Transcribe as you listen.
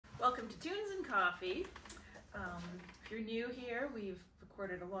welcome to Tunes and Coffee. If you're new here, we've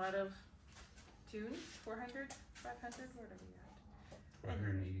recorded a lot of tunes, 400, 500, what are we at?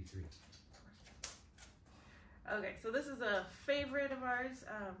 483. Okay, so this is a favorite of ours.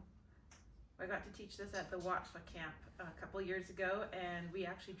 I got to teach this at the Watfa camp a couple years ago, and we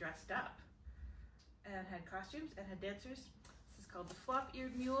actually dressed up and had costumes and had dancers. This is called the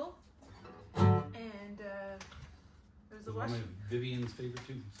Flop-Eared Mule, and there's a one of Vivian's favorite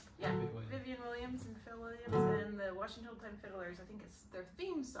tunes. Yeah, Vivian Williams and Phil Williams and the Washington Time Fiddlers. I think it's their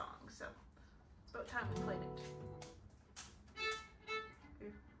theme song, so it's about time we played it.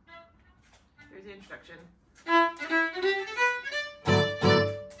 Here's the introduction.